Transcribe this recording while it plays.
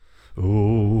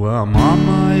Oh, I'm on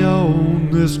my own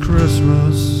this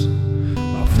Christmas.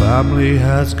 My family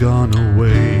has gone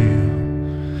away.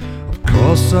 Of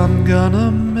course I'm gonna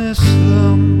miss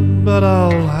them, but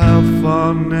I'll have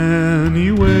fun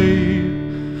anyway.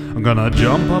 I'm gonna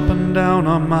jump up and down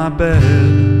on my bed.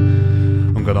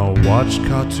 I'm gonna watch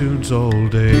cartoons all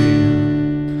day.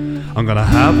 I'm gonna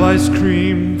have ice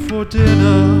cream for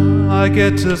dinner. I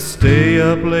get to stay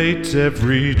up late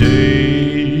every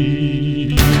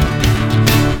day.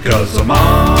 'Cause I'm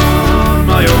on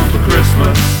my own for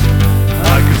Christmas.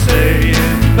 I can stay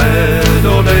in bed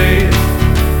all day.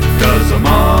 'Cause I'm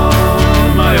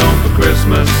on my own for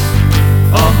Christmas.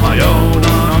 On my own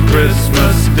on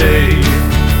Christmas Day.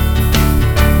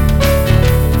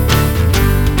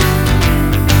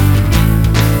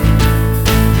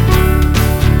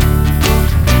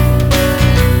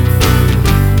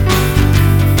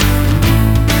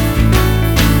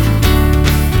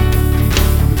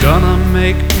 Gonna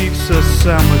make pizza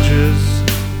sandwiches,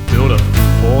 build a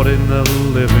fort in the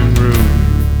living room.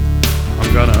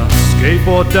 I'm gonna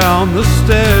skateboard down the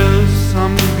stairs.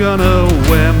 I'm gonna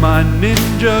wear my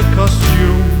ninja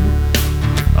costume.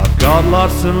 I've got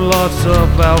lots and lots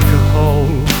of alcohol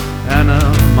and a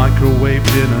microwave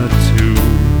dinner too.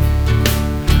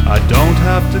 I don't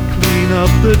have to clean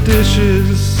up the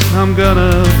dishes. I'm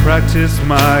gonna practice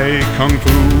my kung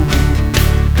fu.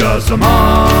 'Cause I'm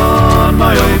on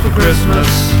my own for Christmas.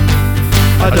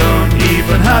 I don't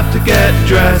even have to get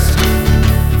dressed.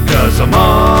 'Cause I'm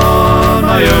on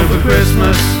my own for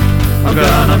Christmas. I'm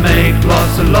gonna make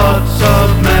lots and lots of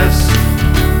mess.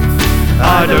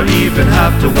 I don't even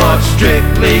have to watch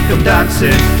Strictly Come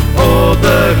Dancing or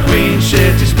the Queen's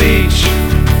shitty speech.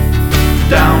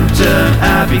 Downton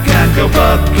Abbey can go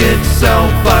fuck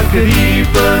itself. I could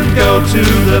even go to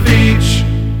the beach.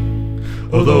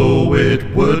 Although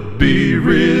it would be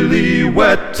really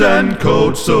wet and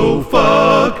cold, so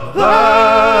fuck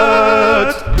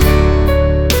that.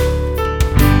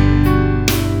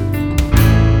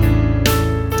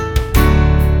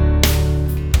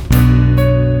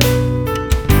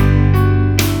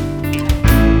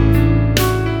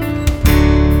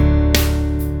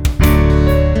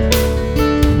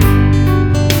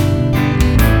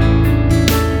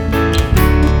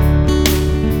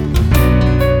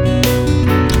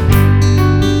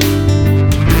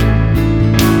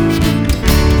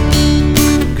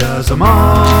 I'm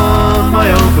on my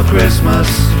own for Christmas.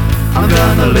 I'm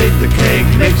gonna lick the cake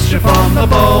mixture from the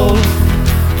bowl.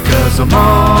 'Cause I'm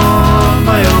on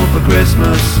my own for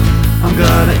Christmas. I'm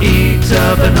gonna eat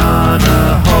a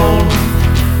banana whole.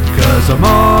 'Cause I'm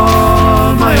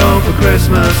on my own for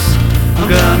Christmas. I'm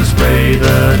gonna spray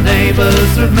the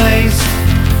neighbors with mace.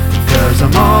 'Cause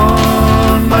I'm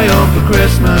on my own for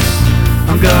Christmas.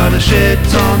 I'm gonna shit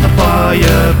on the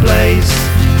fireplace.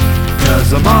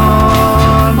 'Cause I'm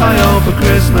on my own for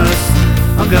Christmas.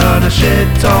 I'm gonna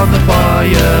shit on the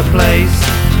fireplace.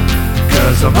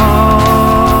 'Cause I'm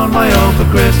on my own for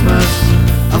Christmas.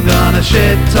 I'm gonna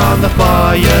shit on the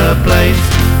fireplace.